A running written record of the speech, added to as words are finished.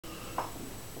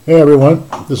Hey everyone,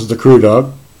 this is the Crew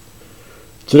Dog.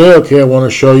 Today, I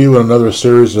want to show you another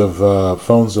series of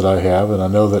phones that I have, and I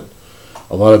know that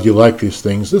a lot of you like these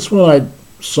things. This one I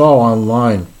saw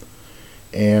online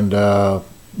and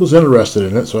was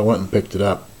interested in it, so I went and picked it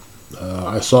up.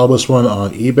 I saw this one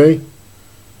on eBay,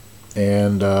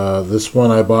 and this one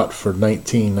I bought for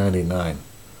 $19.99.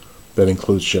 That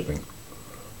includes shipping.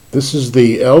 This is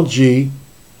the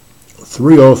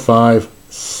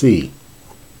LG305C.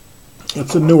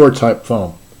 It's a newer type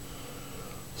phone.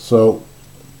 So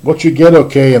what you get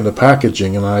in the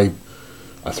packaging, and I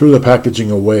threw the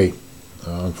packaging away,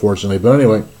 unfortunately, but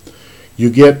anyway, you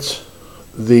get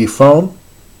the phone,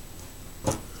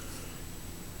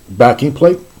 backing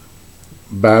plate,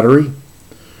 battery.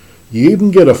 You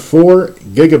even get a 4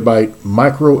 gigabyte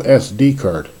micro SD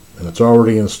card, and it's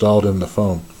already installed in the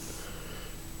phone.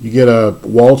 You get a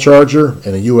wall charger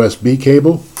and a USB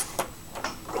cable.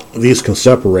 These can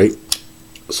separate,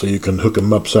 so you can hook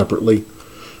them up separately,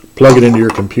 plug it into your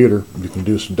computer. You can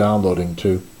do some downloading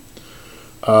too.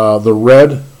 The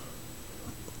red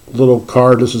little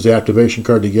card, this is the activation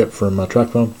card you get from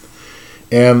TracFone,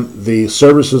 and the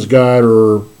services guide,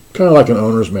 or kind of like an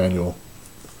owner's manual.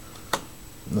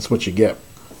 And that's what you get.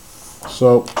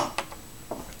 So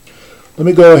let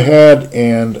me go ahead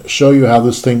and show you how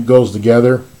this thing goes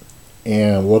together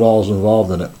and what all is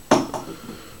involved in it.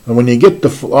 And when you get the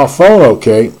phone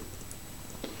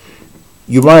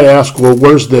you might ask, well,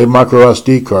 where's the micro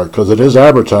SD card? Because it is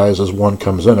advertised as one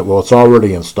comes in it. Well, it's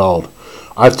already installed.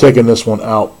 I've taken this one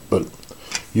out, but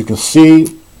you can see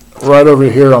right over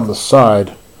here on the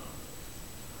side,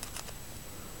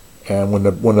 and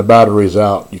when the battery's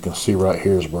out, you can see right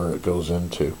here is where it goes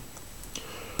into.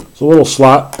 It's a little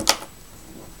slot,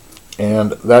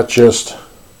 and that just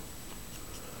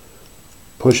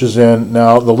pushes in.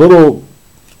 Now the little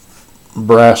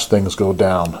brass things go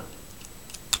down.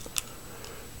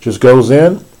 Just goes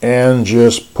in and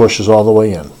just pushes all the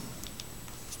way in.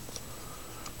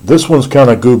 This one's kind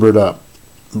of goobered up.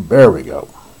 There we go.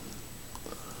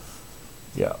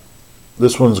 Yeah,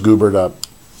 this one's goobered up.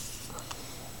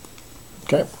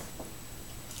 Okay.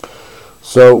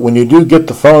 So when you do get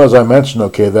the phone, as I mentioned,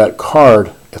 that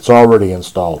card, it's already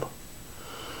installed.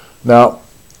 Now,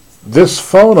 this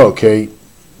phone,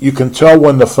 you can tell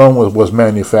when the phone was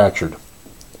manufactured.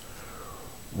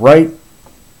 Right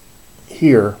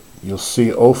here, you'll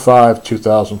see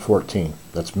 05-2014.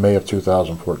 That's May of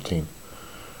 2014.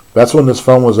 That's when this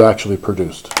phone was actually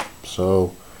produced.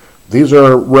 So these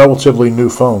are relatively new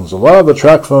phones. A lot of the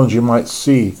track phones you might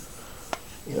see,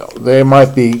 they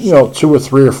might be 2 or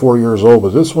 3 or 4 years old,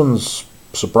 but this one's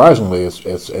surprisingly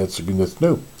it's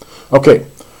new. Okay,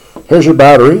 here's your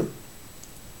battery,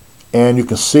 and you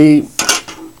can see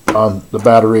on the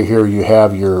battery here you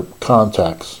have your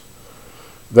contacts.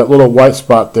 That little white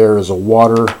spot there is a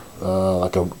water,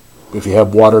 if you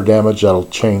have water damage, that'll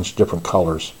change different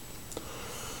colors.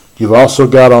 You've also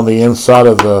got on the inside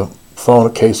of the phone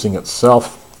casing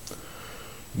itself,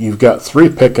 you've got 3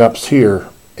 pickups here,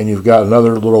 and you've got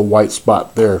another little white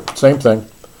spot there. Same thing.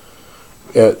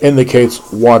 It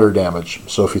indicates water damage.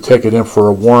 So if you take it in for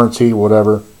a warranty,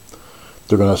 whatever,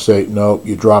 they're going to say, no,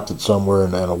 you dropped it somewhere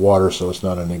in the water, so it's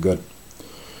not any good.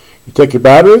 You take your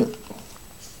battery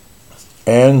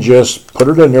and just put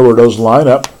it in there where those line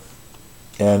up,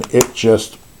 and it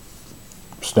just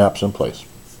snaps in place.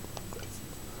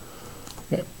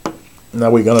 Okay.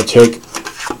 Now we're going to take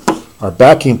our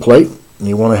backing plate, and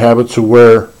you want to have it to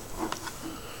where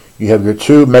you have your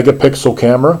 2 megapixel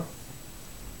camera.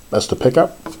 That's the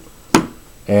pickup.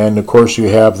 And of course you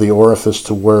have the orifice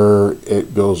to where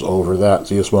it goes over that.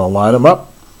 So you just want to line them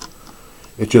up.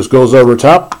 It just goes over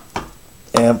top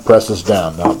and presses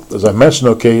down. Now, as I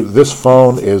mentioned, this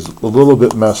phone is a little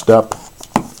bit messed up,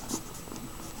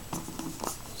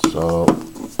 so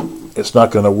it's not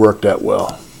going to work that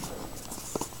well.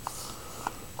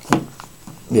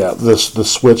 Yeah, the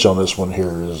switch on this one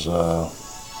here is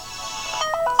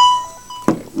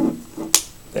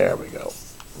there we go.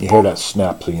 You hear that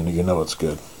snap, so you know it's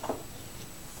good.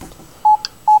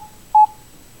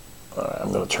 All right,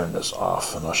 I'm going to turn this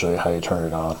off, and I'll show you how you turn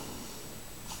it on.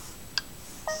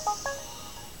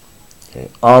 Okay,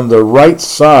 on the right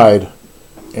side,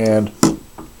 and you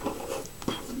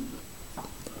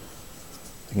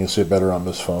can see it better on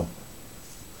this phone,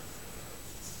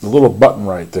 the little button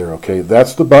right there,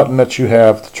 that's the button that you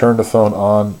have to turn the phone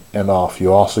on and off.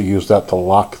 You also use that to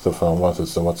lock the phone once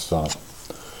it's on.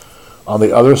 On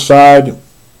the other side,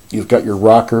 you've got your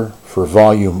rocker for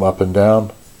volume up and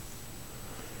down,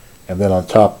 and then on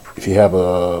top, if you have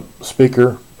a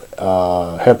speaker,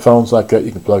 headphones like that,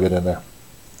 you can plug it in there.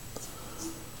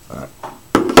 All right.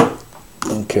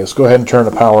 Okay, let's go ahead and turn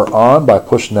the power on by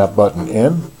pushing that button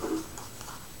in.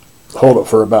 Hold it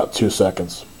for about 2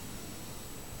 seconds.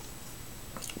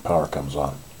 Power comes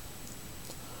on.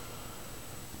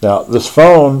 Now, this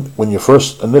phone, when you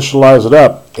first initialize it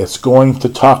up, it's going to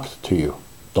talk to you.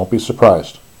 Don't be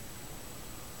surprised.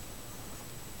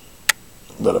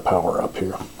 Let it power up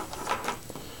here.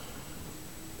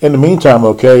 In the meantime,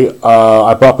 okay,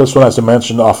 I bought this one, as I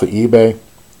mentioned, off of eBay.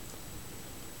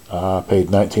 I paid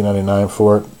 $19.99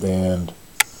 for it, and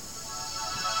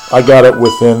I got it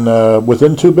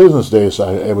within 2 business days.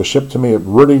 It was shipped to me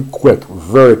really quick,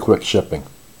 very quick shipping.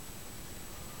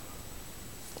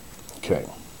 Okay.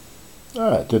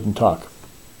 It didn't talk.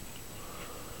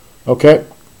 Okay.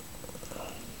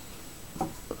 A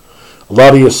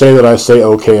lot of you say that I say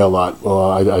okay a lot.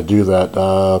 Well, I do that.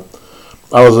 I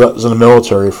was in the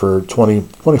military for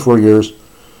 24 years.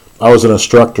 I was an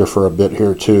instructor for a bit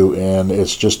here too, and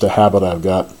it's just a habit I've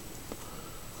got.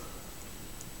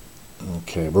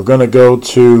 Okay, we're going to go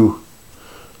to,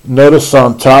 notice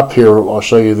on top here, I'll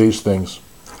show you these things.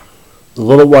 The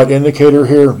little white indicator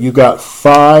here, you got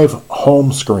 5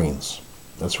 home screens.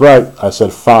 That's right, I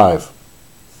said 5.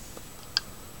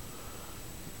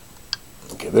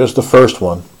 Okay, there's the first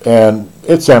one, and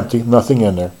it's empty, nothing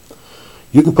in there.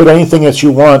 You can put anything that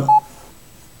you want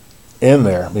in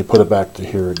there. Let me put it back to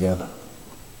here again.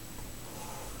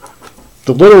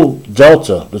 The little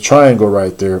delta, the triangle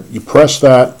right there, you press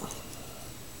that.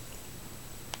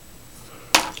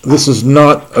 This is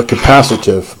not a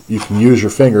capacitive. You can use your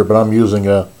finger, but I'm using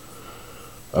a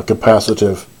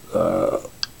capacitive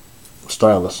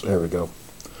stylus. There we go.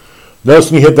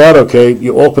 Notice when you hit that OK,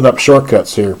 you open up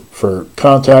shortcuts here for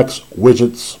contacts,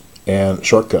 widgets, and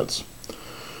shortcuts.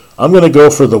 I'm going to go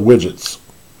for the widgets.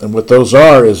 And what those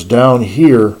are is down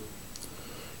here,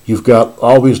 you've got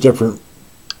all these different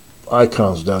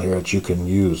icons down here that you can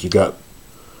use. You got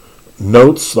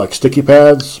notes like sticky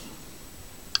pads.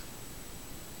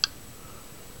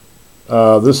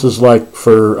 This is like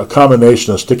for a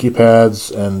combination of sticky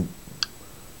pads and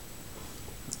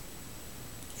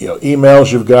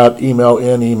emails. You've got email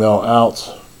in, email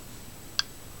out.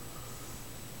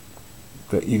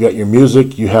 You got your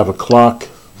music. You have a clock.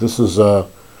 This is a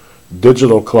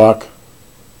digital clock,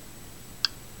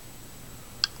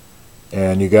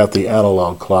 and you got the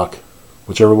analog clock,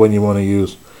 whichever one you want to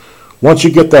use. Once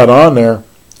you get that on there,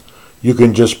 you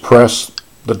can just press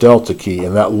the delta key,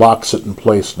 and that locks it in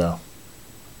place now.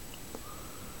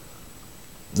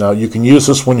 Now you can use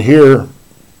this one here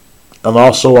and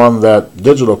also on that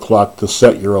digital clock to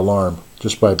set your alarm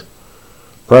just by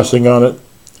pressing on it,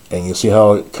 and you see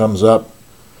how it comes up.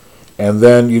 And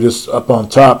then you just, up on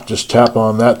top, just tap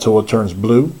on that till it turns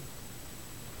blue.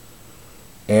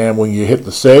 And when you hit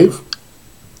the save,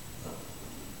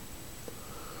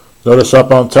 notice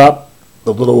up on top,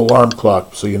 the little alarm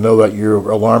clock, so you know that your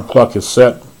alarm clock is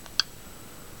set.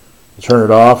 You turn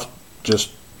it off,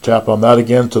 just tap on that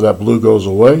again till that blue goes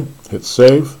away. Hit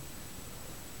save.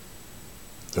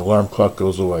 The alarm clock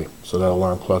goes away. So that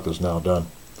alarm clock is now done.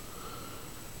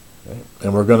 Okay.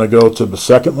 And we're going to go to the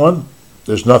second one.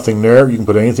 There's nothing there. You can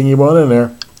put anything you want in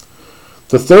there.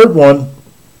 The third one,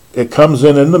 it comes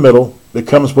in the middle. It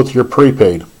comes with your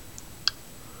prepaid.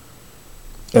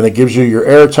 And it gives you your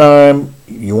airtime.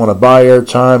 You want to buy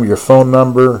airtime, your phone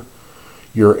number,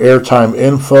 your airtime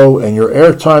info, and your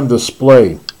airtime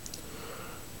display.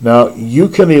 Now, you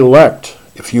can elect,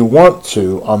 if you want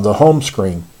to, on the home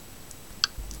screen,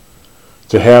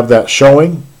 to have that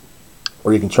showing,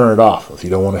 or you can turn it off if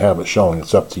you don't want to have it showing.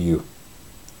 It's up to you.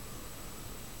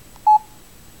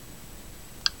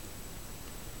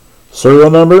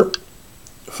 Serial number,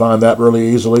 find that really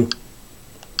easily.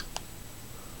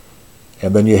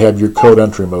 And then you have your code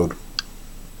entry mode.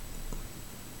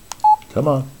 Come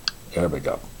on. There we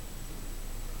go.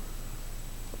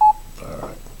 All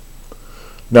right.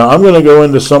 Now I'm going to go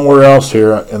into somewhere else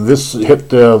here, and this hit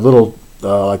the little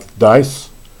like dice.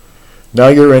 Now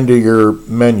you're into your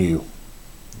menu.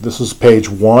 This is page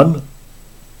 1,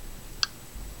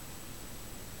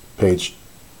 page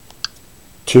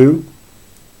 2,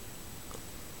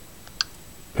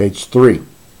 page 3.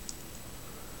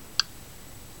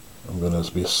 I'm going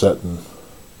to be setting,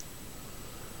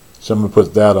 so I'm going to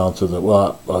put that onto the,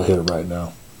 well, I'll hit it right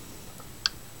now.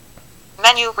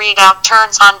 Menu readout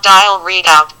turns on dial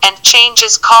readout and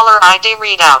changes caller ID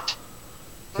readout.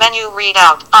 Menu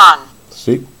readout on.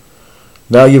 See?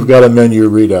 Now you've got a menu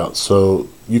readout, so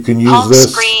you can use Home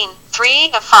this. screen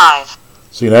 3 of 5.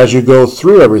 See, and as you go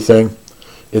through everything,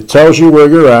 it tells you where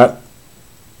you're at.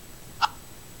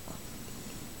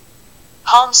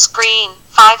 Home screen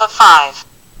 5 of 5.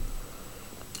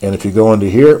 And if you go into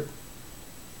here,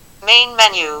 Main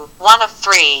menu, 1 of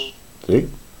 3. See?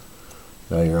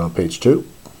 Now you're on page 2.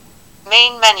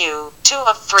 Main menu, 2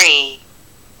 of 3.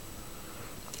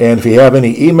 And if you have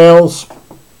any emails,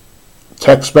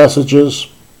 text messages,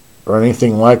 or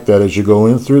anything like that, as you go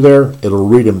in through there, it'll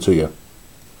read them to you.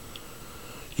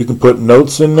 You can put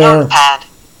notes in there. Notepad.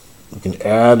 You can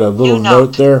add a little New note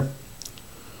note. there.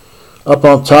 Up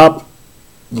on top,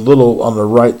 the little on the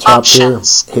right top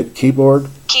Options. here, hit keyboard,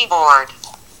 Keyboard.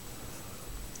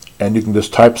 and you can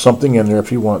just type something in there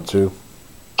if you want to.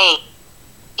 A.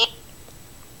 E.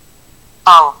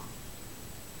 O.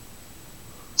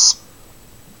 Let's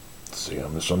see,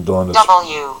 I'm doing this.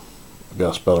 W. I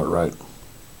gotta spell it right.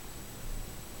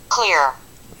 Clear.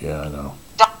 Yeah, I know.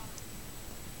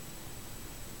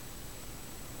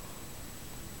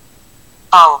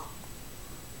 O.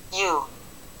 U.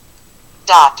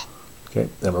 Dot. Okay,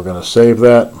 then we're going to save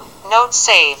that. Note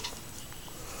saved.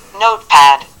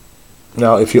 Notepad.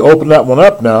 Now, if you open that one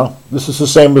up now, this is the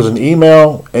same as an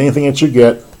email. Anything that you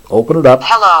get, open it up.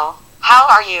 Hello. How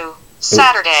are you?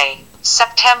 Saturday,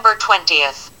 September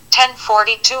 20th,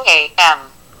 10:42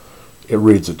 a.m. It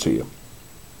reads it to you.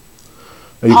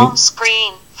 Now, Home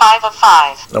screen, 5 of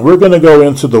 5. now we're going to go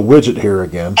into the widget here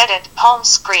again, Edit home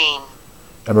screen.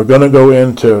 and we're going to go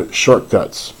into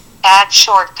shortcuts. Add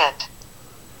shortcut.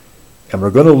 And we're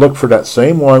going to look for that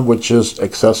same one, which is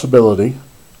accessibility.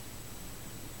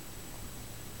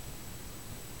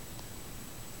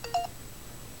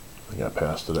 I got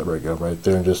past it. There we go, right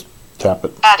there, and just tap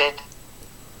it. Added.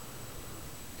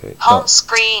 Okay. Home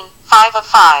screen, 5 of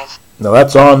 5. Now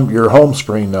that's on your home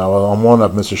screen now. On one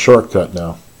of them, it's a shortcut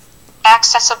now.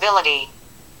 Accessibility.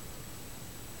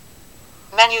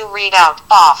 Menu readout,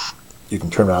 off. You can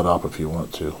turn that off if you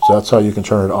want to. So that's how you can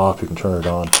turn it off. You can turn it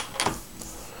on.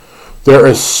 There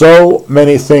is so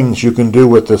many things you can do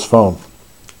with this phone.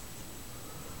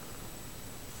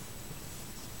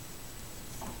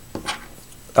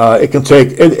 It can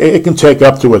take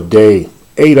up to a day,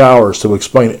 8 hours to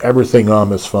explain everything on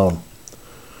this phone.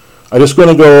 I'm just going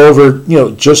to go over,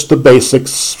 just the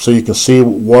basics so you can see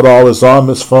what all is on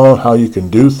this phone, how you can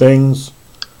do things.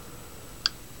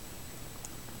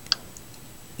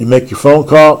 You make your phone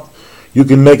call. You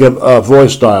can make a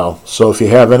voice dial. So if you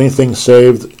have anything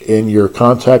saved in your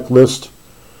contact list,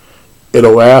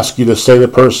 it'll ask you to say the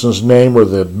person's name or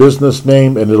the business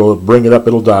name, and it'll bring it up.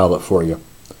 It'll dial it for you.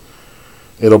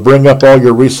 It'll bring up all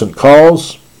your recent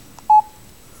calls.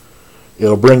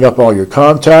 It'll bring up all your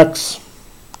contacts.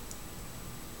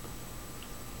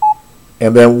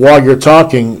 And then while you're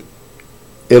talking,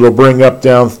 it'll bring up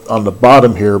down on the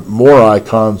bottom here more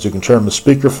icons. You can turn the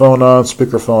speakerphone on,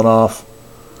 speakerphone off.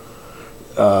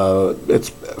 It's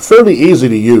fairly easy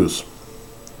to use.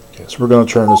 Okay, so we're going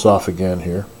to turn this off again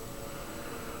here.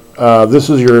 This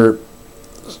is your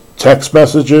text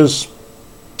messages.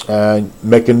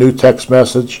 Make a new text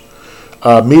message.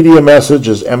 Media message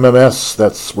is MMS.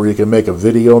 That's where you can make a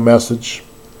video message.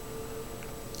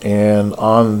 And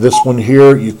on this one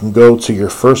here, you can go to your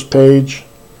first page.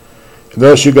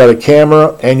 Notice you got a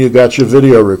camera and you got your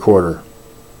video recorder.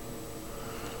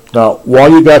 Now, while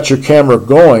you got your camera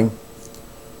going,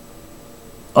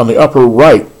 on the upper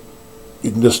right,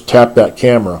 you can just tap that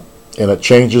camera, and it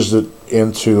changes it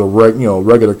into a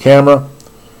regular camera.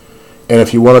 And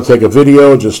if you want to take a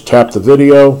video, just tap the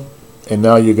video, and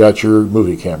now you got your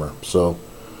movie camera. So,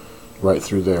 right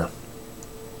through there.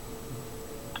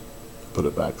 Put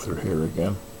it back through here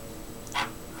again.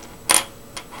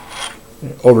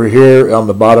 Over here on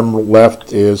the bottom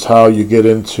left is how you get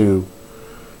into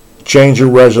change your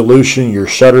resolution, your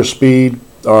shutter speed,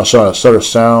 shutter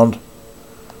sound.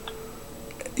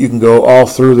 You can go all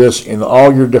through this in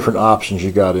all your different options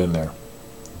you got in there.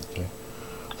 Okay.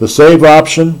 The save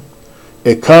option,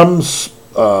 it comes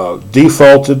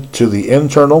defaulted to the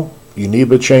internal. You need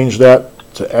to change that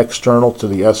to external to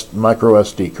the micro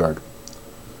SD card.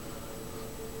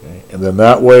 Okay. And then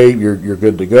that way you're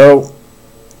good to go.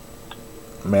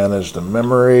 Manage the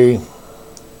memory.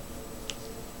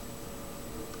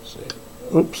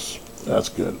 Oops, that's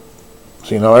good.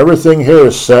 See, now everything here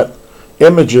is set.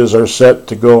 Images are set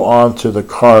to go onto the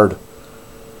card.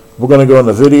 We're going to go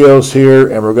into videos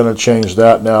here, and we're going to change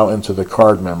that now into the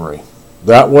card memory.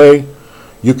 That way,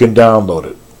 you can download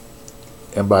it.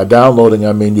 And by downloading,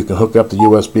 I mean you can hook up the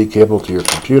USB cable to your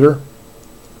computer,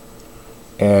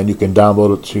 and you can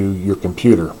download it to your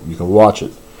computer. You can watch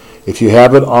it. If you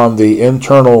have it on the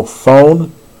internal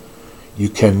phone, you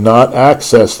cannot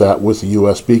access that with the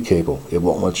USB cable. It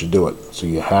won't let you do it. So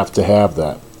you have to have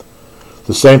that.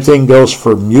 The same thing goes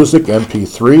for music,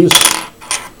 MP3s.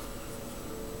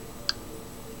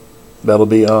 That'll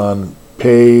be on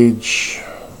page,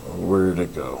 where did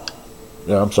it go?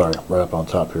 Yeah, I'm sorry, right up on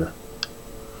top here.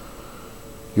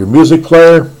 Your music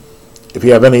player, if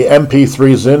you have any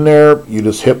MP3s in there, you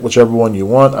just hit whichever one you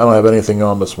want. I don't have anything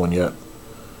on this one yet.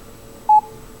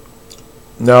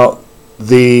 Now,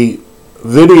 the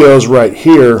videos right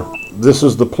here, this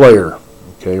is the player,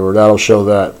 okay, or that'll show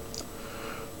that.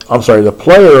 I'm sorry, the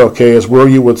player, okay, is where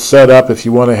you would set up if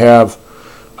you want to have,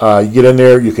 you get in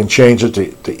there, you can change it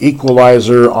to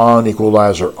equalizer on,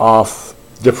 equalizer off,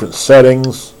 different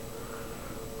settings,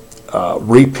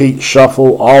 repeat,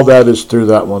 shuffle, all that is through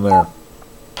that one there.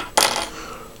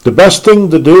 The best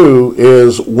thing to do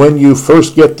is when you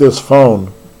first get this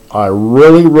phone, I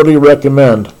really, really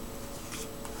recommend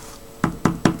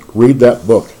read that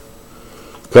book.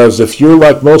 Because if you're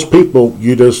like most people,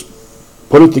 you just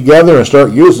put it together and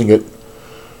start using it,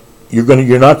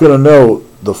 you're not going to know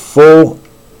the full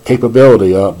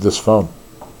capability of this phone.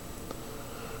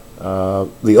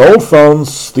 The old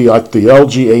phones, like the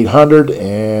LG305C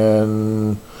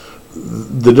and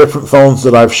the different phones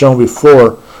that I've shown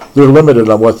before, they're limited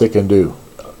on what they can do.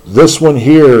 This one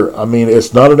here, I mean,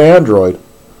 it's not an Android,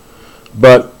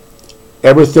 but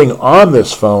everything on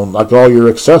this phone, like all your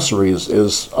accessories,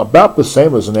 is about the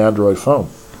same as an Android phone.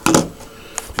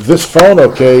 This phone,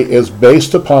 okay, is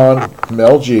based upon, from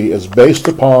LG, is based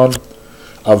upon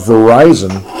a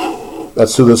Verizon,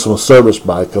 that's who this was serviced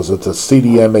by because it's a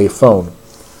CDMA phone,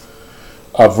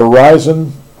 a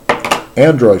Verizon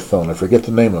Android phone, I forget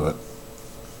the name of it.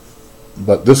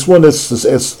 But this one is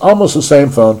it's almost the same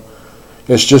phone.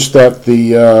 It's just that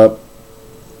the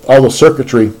all the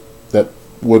circuitry that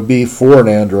would be for an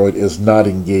Android is not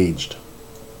engaged.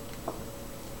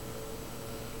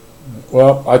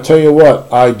 Well, I tell you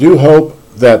what, I do hope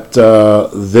that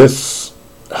this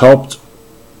helped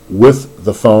with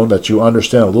the phone, that you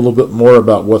understand a little bit more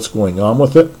about what's going on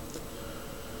with it.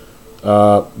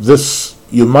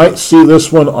 You might see this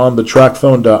one on the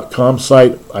trackphone.com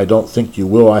site. I don't think you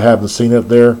will. I haven't seen it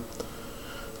there.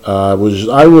 I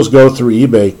always go through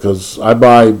eBay because I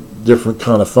buy different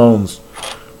kind of phones,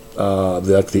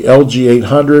 like the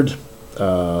LG305C,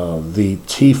 the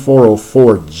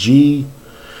T404G,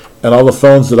 and all the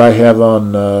phones that I have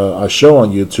on I show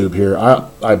on YouTube here.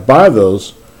 I buy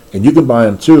those, and you can buy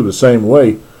them too the same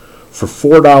way, for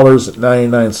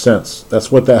 $4.99.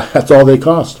 That's all they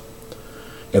cost.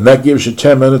 And that gives you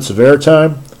 10 minutes of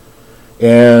airtime,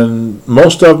 and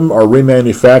most of them are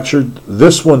remanufactured.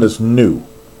 This one is new,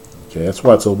 okay, that's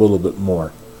why it's a little bit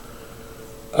more,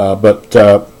 but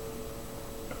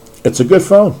it's a good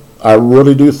phone. I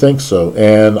really do think so,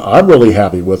 and I'm really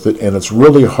happy with it, and it's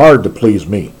really hard to please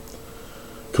me,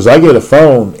 because I get a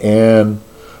phone and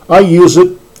I use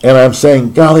it and I'm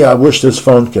saying, golly, I wish this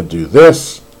phone could do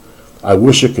this, I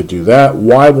wish it could do that,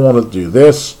 why won't it do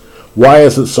this? Why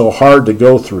is it so hard to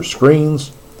go through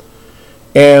screens?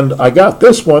 And I got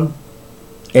this one,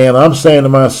 and I'm saying to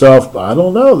myself, I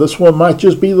don't know, this one might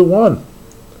just be the one.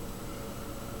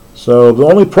 So the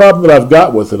only problem that I've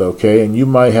got with it, okay, and you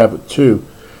might have it too,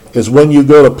 is when you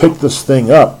go to pick this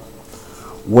thing up,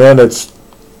 when it's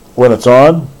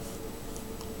on,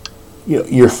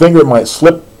 your finger might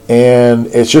slip, and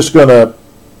it's just going to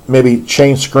maybe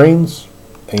change screens,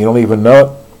 and you don't even know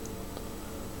it.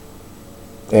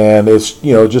 And it's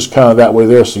just kind of that way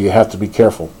there, so you have to be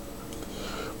careful.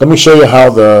 Let me show you how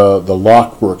the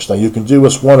lock works. Now you can do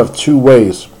this one of two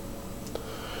ways.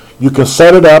 You can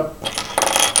set it up,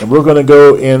 and we're going to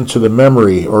go into the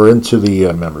memory, or into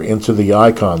the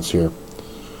icons here,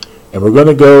 and we're going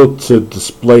to go to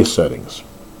display settings,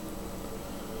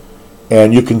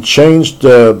 and you can change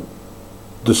the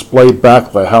display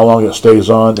backlight, how long it stays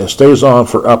on. It stays on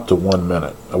for up to 1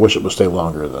 minute. I wish it would stay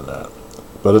longer than that,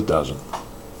 but it doesn't.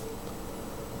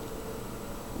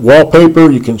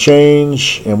 Wallpaper you can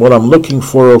change, and what I'm looking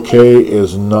for, okay,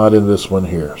 is not in this one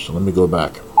here. So let me go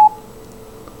back.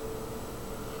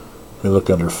 Let me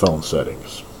look under phone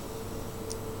settings.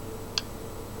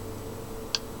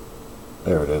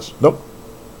 There it is. Nope.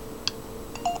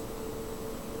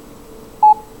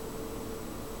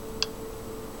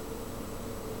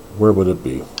 Where would it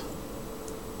be?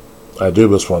 I do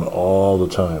this one all the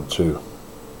time too.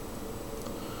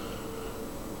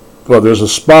 Well, there's a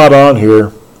spot on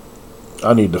here.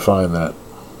 I need to find that.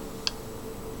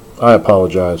 I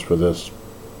apologize for this.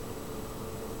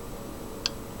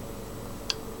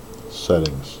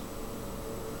 Settings.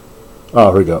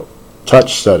 Oh, here we go.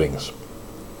 Touch settings.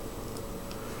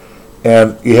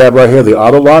 And you have right here the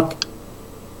auto lock.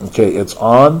 Okay, it's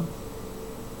on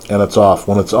and it's off.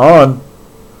 When it's on,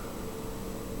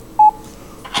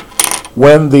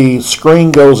 when the screen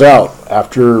goes out,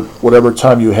 after whatever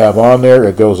time you have on there,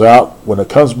 it goes out. When it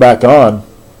comes back on,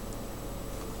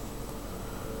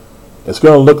 It's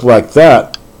going to look like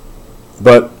that,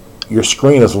 but your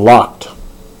screen is locked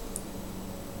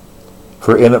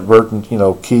for inadvertent,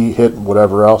 key hit and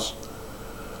whatever else.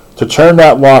 To turn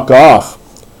that lock off,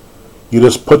 you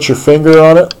just put your finger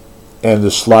on it and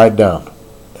just slide down.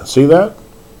 And see that?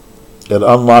 It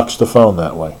unlocks the phone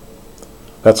that way.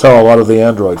 That's how a lot of the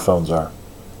Android phones are.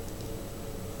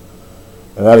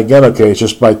 And that again, okay, is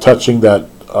just by touching that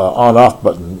on-off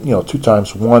button, 2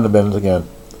 times, 1 and then again.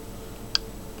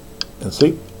 And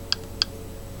see?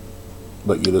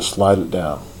 But you just slide it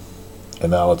down.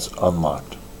 And now it's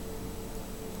unlocked.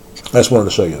 I just wanted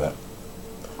to show you that.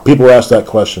 People ask that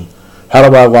question. How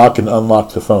do I lock and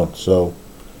unlock the phone? So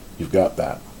you've got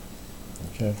that.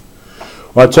 Okay.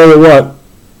 Well, I tell you what,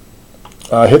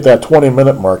 I hit that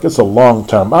 20-minute mark. It's a long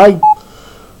time. I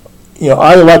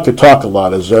like to talk a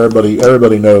lot, as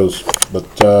everybody knows,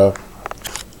 but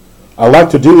I like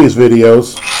to do these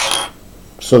videos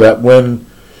so that when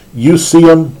you see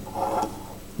them,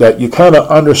 that you kind of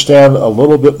understand a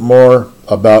little bit more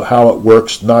about how it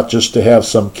works, not just to have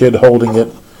some kid holding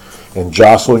it and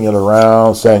jostling it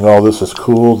around, saying, oh, this is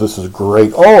cool, this is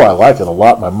great, oh, I like it a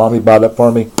lot, my mommy bought it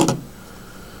for me.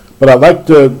 But I like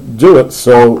to do it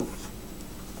so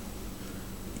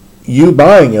you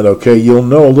buying it, okay, you'll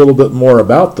know a little bit more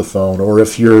about the phone, or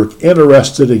if you're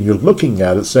interested and you're looking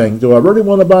at it saying, do I really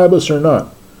want to buy this or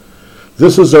not?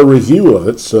 This is a review of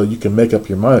it, so you can make up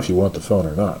your mind if you want the phone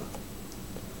or not.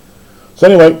 So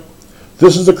anyway,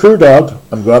 this is the Crew Dog.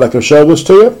 I'm glad I could show this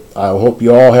to you. I hope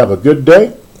you all have a good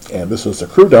day. And this is the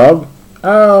Crew Dog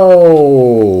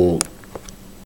out.